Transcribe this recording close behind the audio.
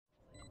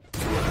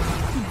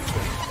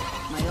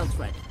Shields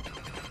ready.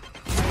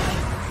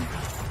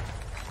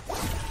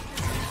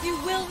 You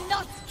will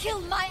not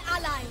kill my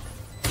ally.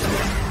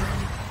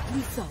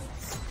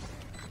 Results.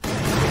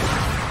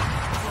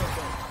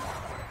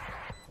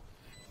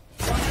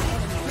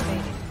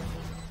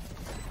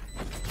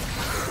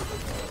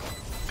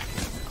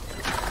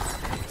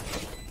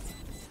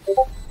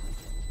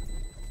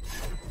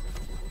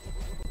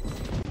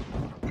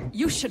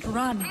 You should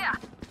run. Yeah.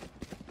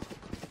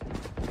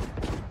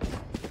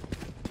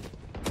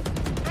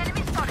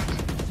 Enemy spotted.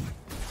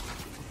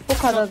 Bu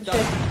kadar bir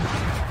şey.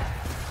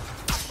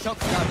 Shock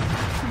down.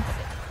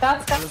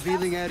 That's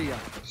Revealing area.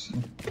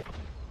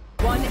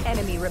 One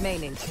enemy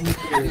remaining.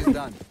 It is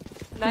done.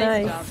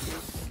 nice. Job.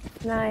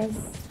 Nice.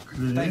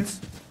 Thanks.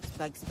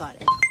 Spike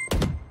spotted.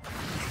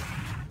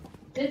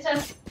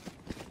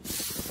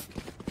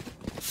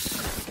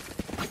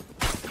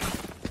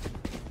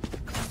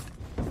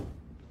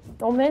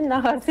 Omen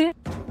nerede?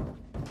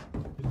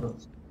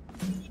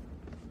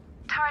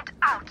 Turret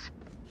out.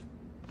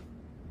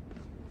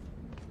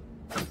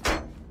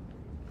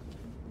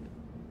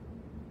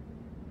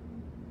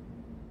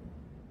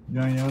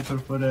 Yan yana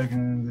taraflara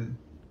yakın.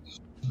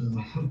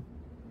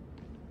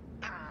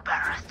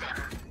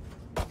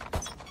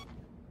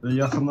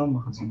 Böyle yakından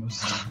bakacağım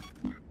mesela.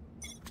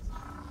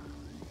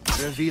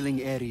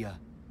 Revealing area.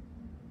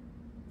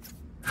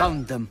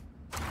 Found them.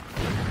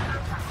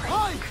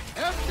 I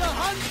am the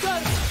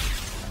hunter.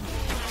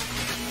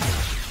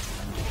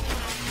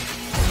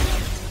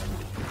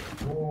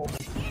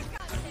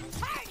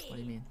 What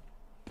do you mean?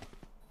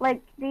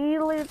 Like, do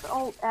you lose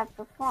ult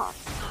after flash?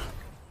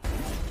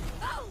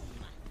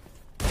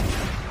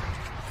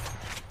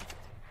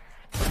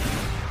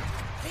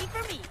 Wait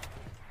for me.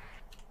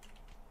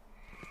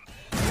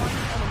 One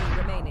enemy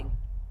remaining.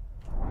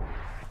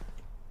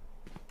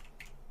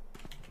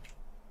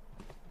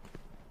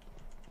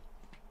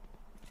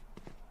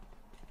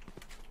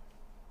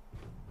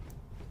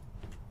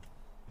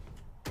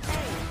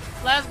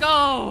 Let's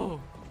go!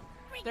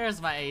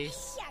 There's my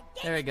ace.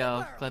 There we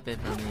go. Clip it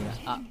for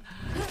me.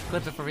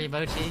 Clip it for me,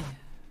 Mochi.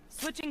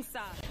 Switching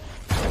sides.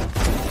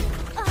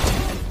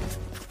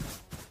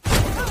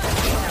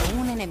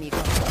 Un enemigo.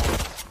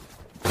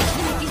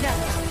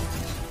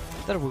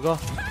 There we go.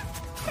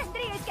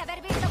 Tendríais que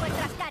haber visto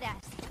vuestras caras.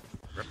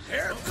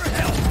 Prepare for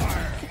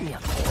hellfire.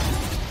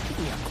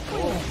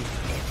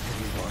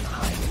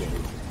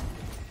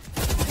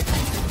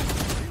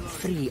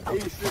 Three out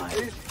of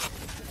 5.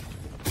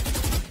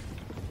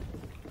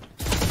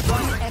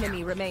 One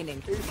enemy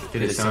remaining.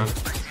 Get it, son.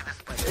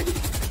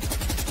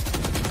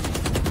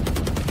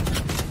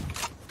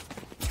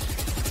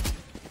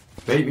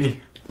 Bait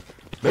me.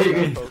 Bait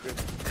me.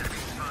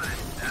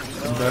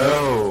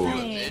 No.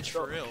 It's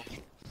for real.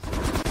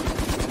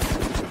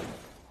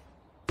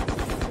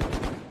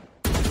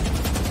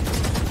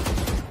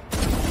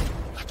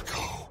 Let's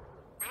go.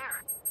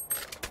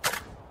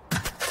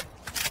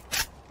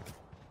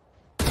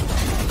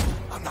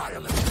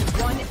 Annihilate.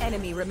 One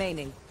enemy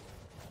remaining.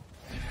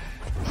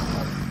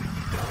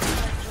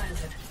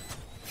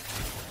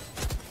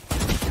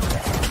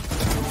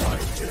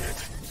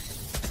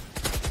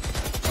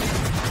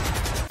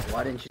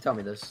 Why didn't you tell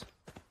me this?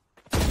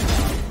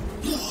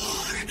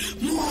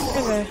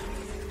 Okay.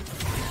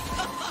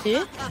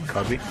 İyi.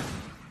 Cubby.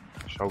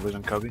 Show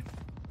vision Cubby.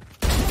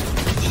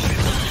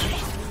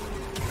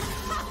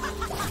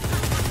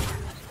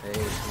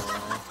 Hey,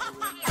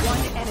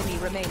 One enemy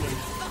remaining.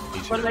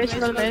 One base,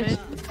 one base.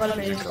 One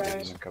base, He's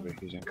guys. in Cubby,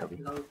 he's in Cubby.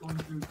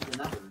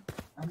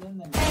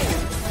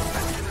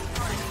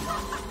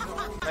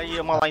 Aí,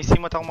 uma lá em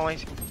cima, tá uma lá em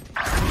cima.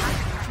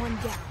 One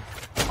down.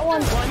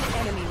 One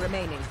enemy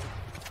remaining.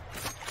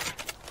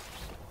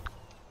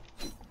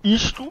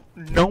 Isto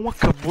não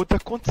acabou de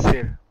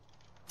acontecer.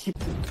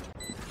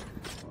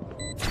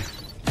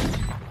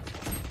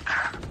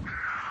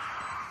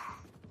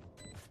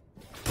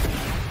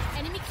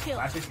 Enemy kill.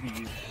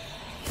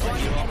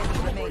 One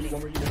enemy remaining.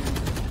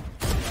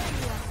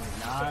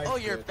 Oh,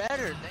 you're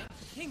better.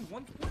 King,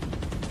 120.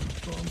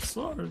 Oh, I'm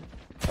sorry.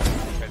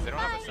 Guys, they don't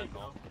have a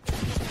sentinel.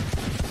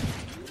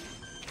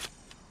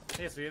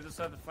 Hey, so you have to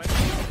start the fight?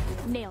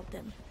 Nailed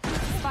them.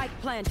 Spike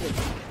planted.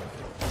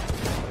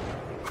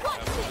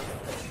 Watch this.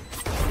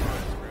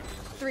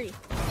 3.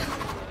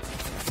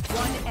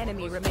 One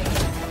enemy remaining.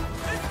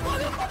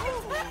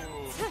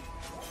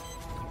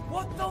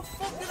 What the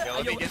fuck did Yeah,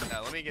 let me get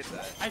that. Let me get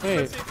that.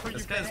 Hey,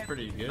 This guy's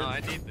pretty good. No, I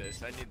need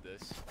this. I need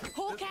this.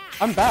 Horcus.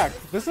 I'm back.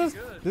 This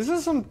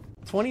is some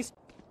 20.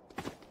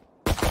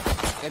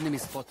 Enemy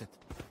spotted.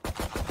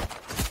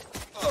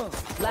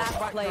 Last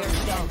player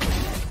standing.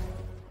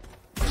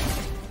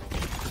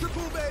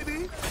 Triple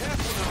baby.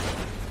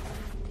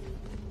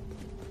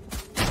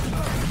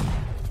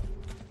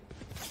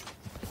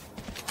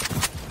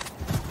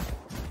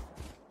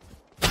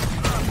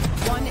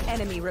 One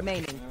enemy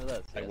remaining.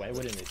 why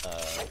wouldn't it,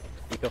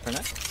 eco for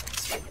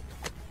next?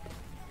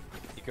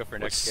 Eco for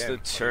next. What's the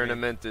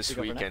tournament this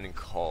weekend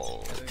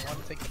called?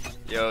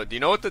 Yo, do you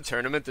know what the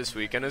tournament this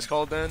weekend is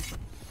called then?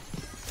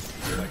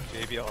 Like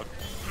JBL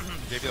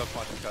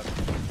Quantum Cup.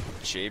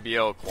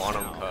 JBL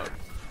Quantum Cup.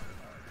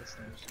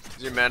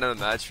 Is your man of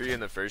the match for you in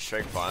the first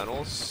strike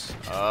finals?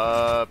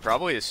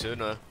 Probably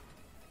Asuna.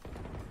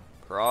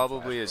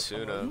 Probably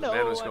Asuna. No,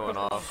 Man was going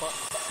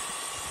off.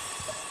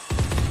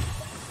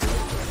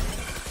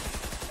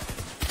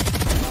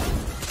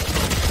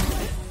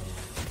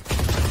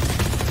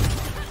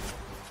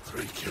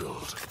 Three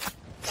killed.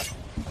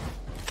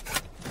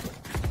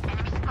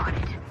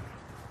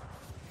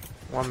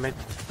 One mid.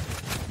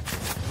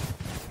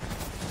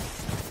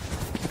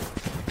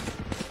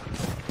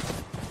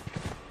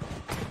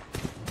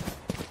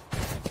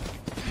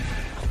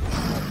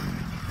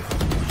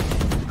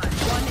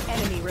 One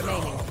enemy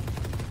remaining.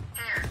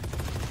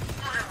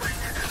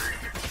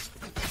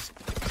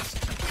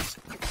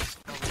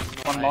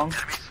 One long.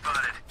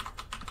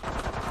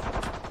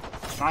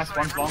 Nice,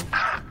 one's long.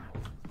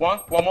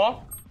 One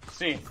more.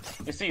 C.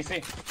 You C.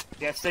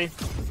 Yeah, C.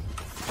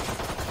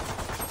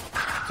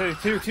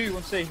 Two,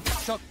 one C.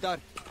 Shot dart.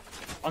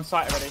 On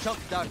site already. Shot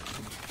dart.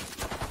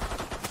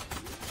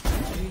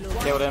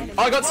 Killed him.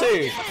 I got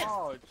two!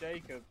 Oh,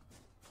 Jacob.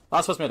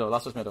 Last was middle.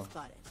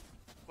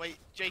 Wait,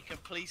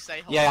 Jacob, please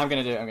say Yeah, I'm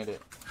gonna do it. I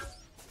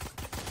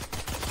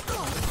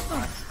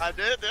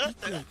did it.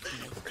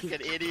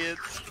 Freaking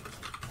idiots.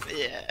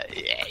 Yeah.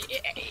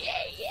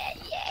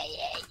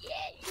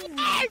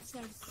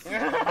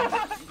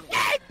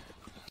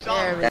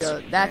 There we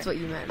go. That's what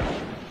you meant.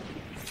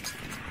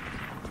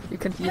 You're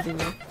confusing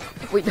me.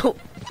 Wait, no.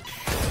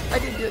 I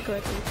didn't do it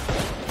correctly.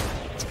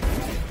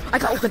 I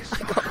got one.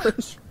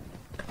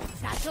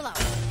 Satchel out.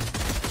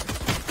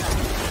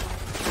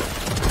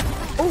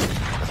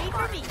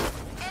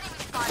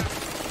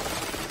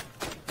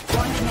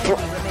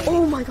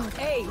 Oh my god.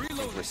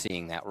 We're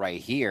seeing that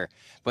right here,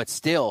 but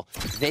still,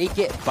 they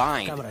get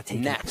bind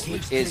next,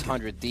 which is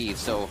 100 Thieves.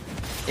 So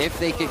if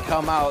they could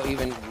come out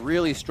even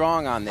really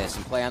strong on this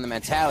and play on the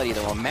mentality,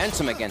 the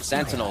momentum against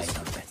Sentinels,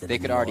 they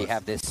could already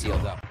have this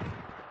sealed up.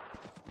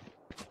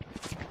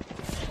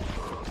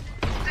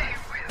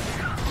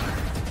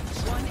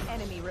 One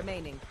enemy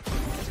remaining.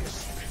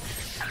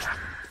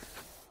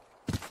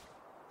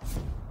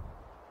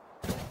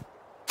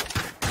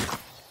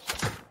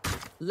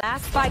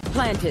 Last spike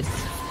planted.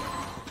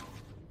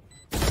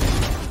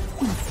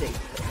 See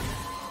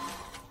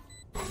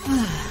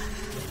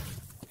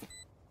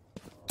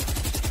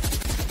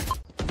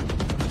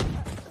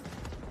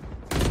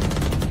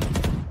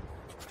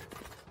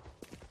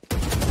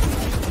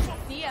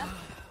ya.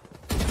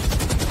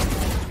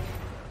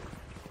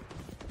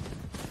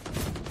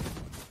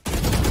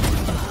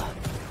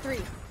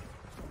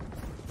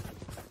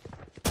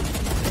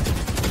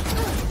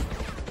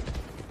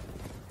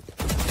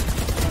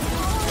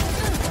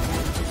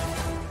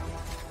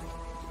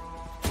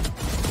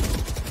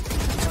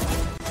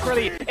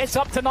 Three. It's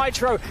up to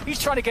Nitro. He's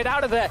trying to get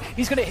out of there.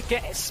 He's going to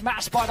get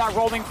smashed by that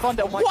rolling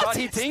thunder. God,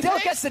 he Still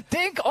gets the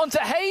dink onto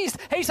Hayes.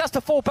 Hayes has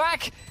to fall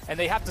back, and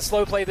they have to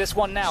slow play this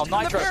one now.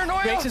 Nitro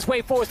makes his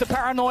way forward. The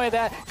paranoia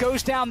there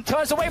goes down,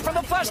 turns away from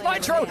the flash.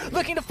 Nitro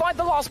looking to find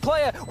the last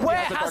player. Where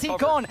has he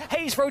gone?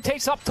 Hayes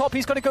rotates up top.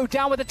 He's going to go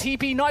down with the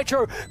TP.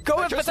 Nitro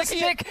going for the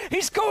stick.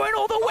 He's going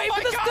all the way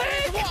for the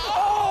stick.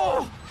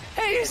 Oh,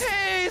 Hayes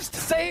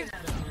saved.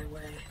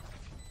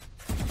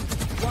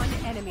 One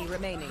enemy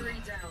remaining.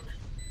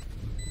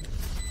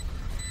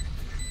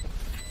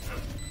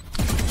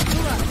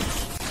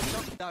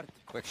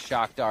 Quick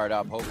shock dart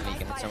up, hoping he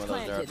can hit some of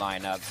those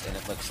lineups, and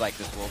it looks like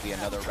this will be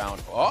another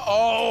round.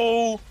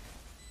 Uh-oh!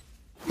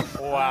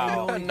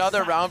 Wow.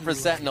 Another round for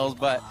Sentinels,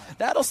 but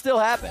that'll still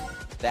happen.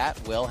 That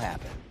will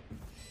happen.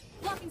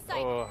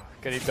 Oh,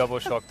 getting double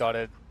shock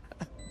darted.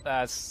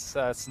 That's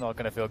not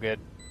going to feel good.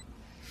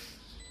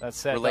 That's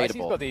said, he's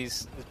got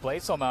these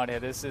blades on out here.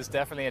 This is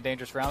definitely a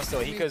dangerous round still.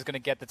 Hiko's going to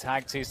get the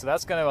tag too, so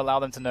that's going to allow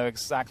them to know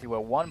exactly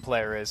where one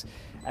player is.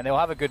 And they'll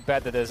have a good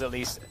bet that there's at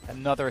least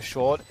another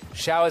short.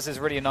 Showers is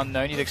really an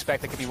unknown. You'd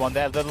expect there could be one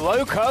there. The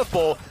low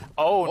curveball.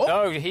 Oh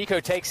no,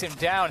 Hiko takes him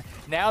down.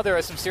 Now there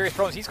are some serious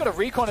problems. He's got a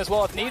recon as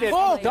well if needed.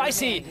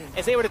 Dicey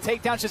is able to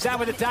take down Shazam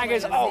with the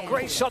daggers. Oh,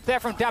 great shot there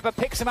from Dapper.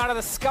 Picks him out of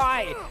the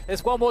sky.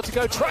 There's one more to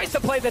go. Tries to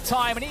play the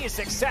time, and he is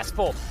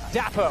successful.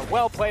 Dapper,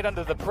 well played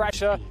under the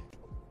pressure.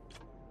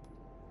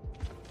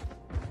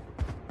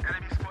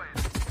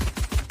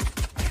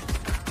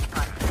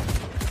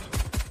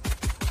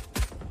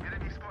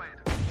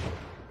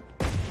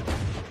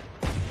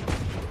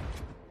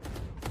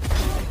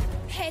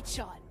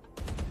 Headshot.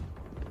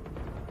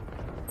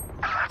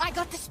 I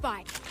got the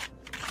spike.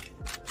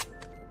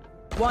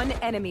 One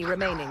enemy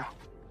remaining.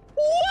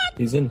 What?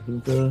 He's in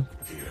hookah.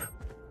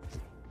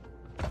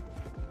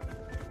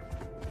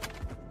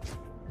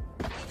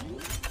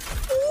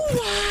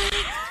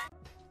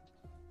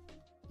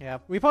 Yeah,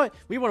 we would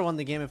have won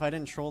the game if I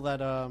didn't troll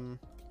that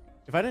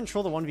if I didn't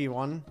troll the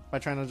 1v1 by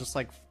trying to just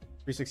like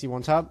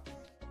 361 tap.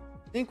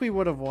 I think we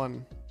would have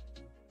won.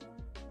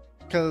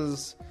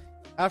 Cause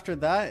after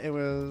that it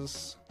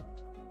was,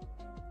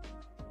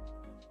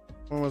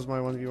 when was my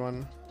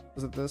 1v1?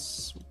 Was it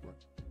this?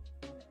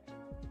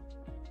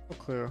 No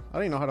clue. I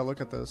don't even know how to look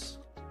at this.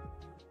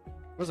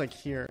 was like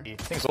here. I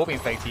think it's all been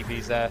fake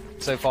TPs there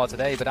so far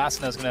today, but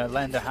Asana's going to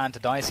lend a hand to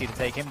Dicey to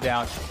take him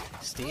down.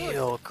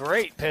 Steel,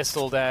 great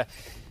pistol there.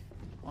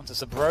 Onto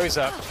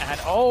Sabrosa, and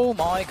oh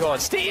my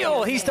god,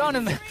 Steel! He's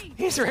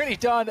really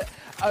done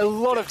a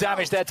lot of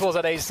damage there towards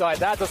that A side.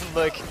 That doesn't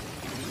look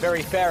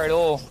very fair at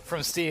all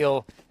from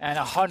Steel, and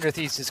 100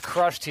 Thieves just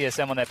crushed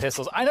TSM on their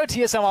pistols. I know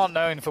TSM aren't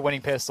known for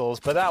winning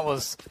pistols, but that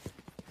was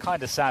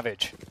kind of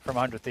savage from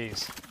 100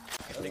 Thieves.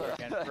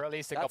 For at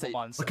least a couple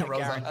months. Look at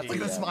Rosa. Look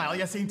at the smile.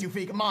 Yassine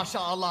Tufik.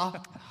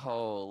 MashaAllah.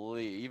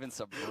 Holy, even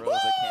Sub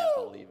Rosa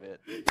can't believe it.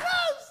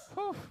 Yes!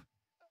 Oh,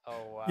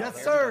 wow.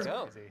 Yes,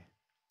 sir.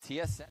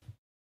 TSM.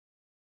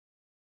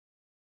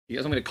 You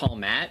guys want me to call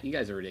Matt? You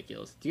guys are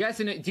ridiculous. Do you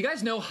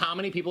guys know how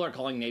many people are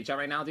calling Nate Chat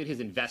right now, dude? His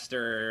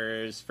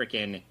investors,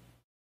 freaking.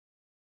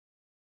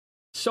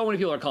 So many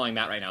people are calling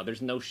Matt right now.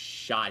 There's no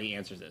shot he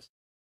answers this.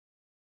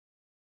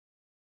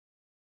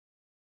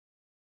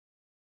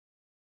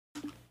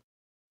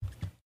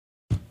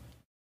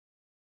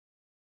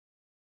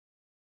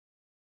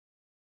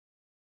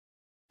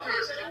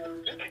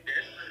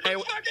 Hey,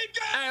 what's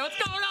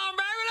going on,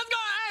 baby? Let's go.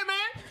 Hey,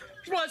 man.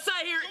 Just want to say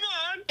here,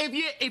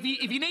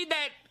 if you need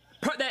that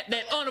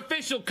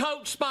unofficial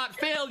coach spot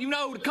filled, you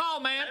know who to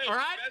call, man. All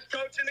right. Best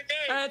coach in the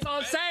game. That's all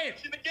I'm saying.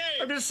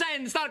 I'm just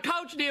saying it's not a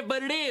coach deal,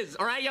 but it is.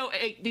 All right, yo,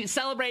 hey,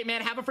 celebrate,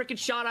 man. Have a freaking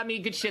shot on me.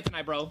 Good shit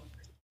tonight, bro.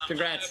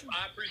 Congrats.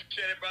 I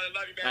appreciate it, brother.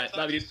 Love you, man. All right,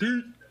 love you,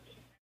 dude.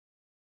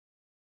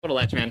 What a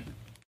ledge, man.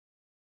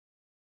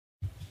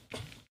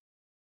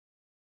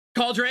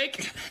 Call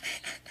Drake.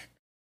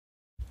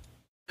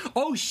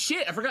 Oh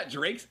shit! I forgot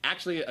Drake's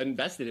actually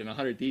invested in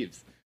 100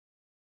 Thieves.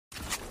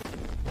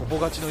 ここ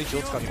勝ちの位置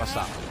をつかみまし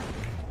た。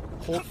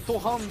ホット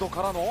ハンド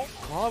からの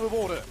カーブ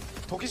ボール。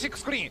トキシック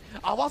スクリーン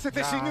合わせ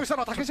て侵入したの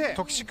は竹J。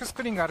トキシックス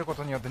クリーンがあるこ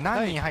とによって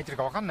何人入ってる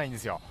か分かんないんで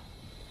すよ。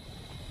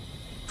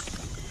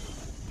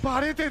バ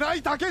レてな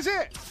い竹J。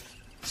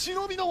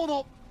忍びのも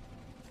の。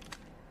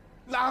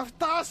ラフ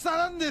ター下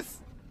なんで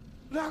す。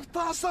ラフ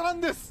ター下な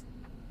んです。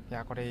い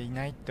やこれい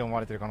ないって思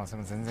われてる可能性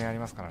も全然あり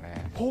ますから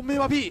ね。本命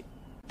は B。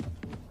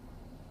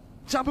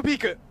ジャンプピー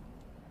ク。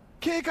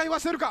警戒は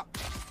してるか。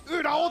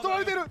裏を取ら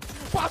れている。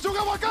場所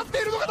が分かって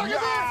いるのが竹J。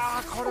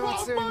これは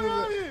強い。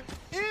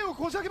A を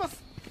こじ開けま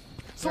す。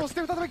そし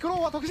て再びクロ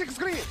ーはトキシックス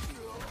クリ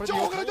ーン。情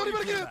報からドリブ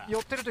ル切る。寄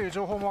ってるという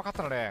情報も分かっ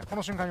たので、こ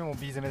の瞬間にもう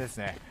B 攻めです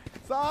ね。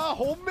さあ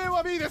本命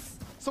は B です。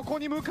そこ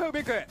に向かう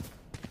べく。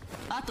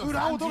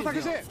裏を取る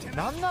竹J。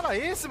なんならエ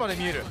ースまで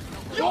見える。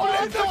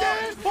4連続。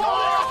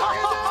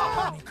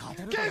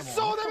決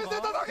勝で見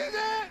せた竹J。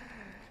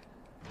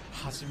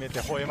初めて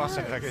吠えまし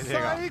たね竹J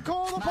が。最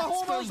高のパフ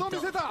ォーマンスを見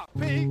せた。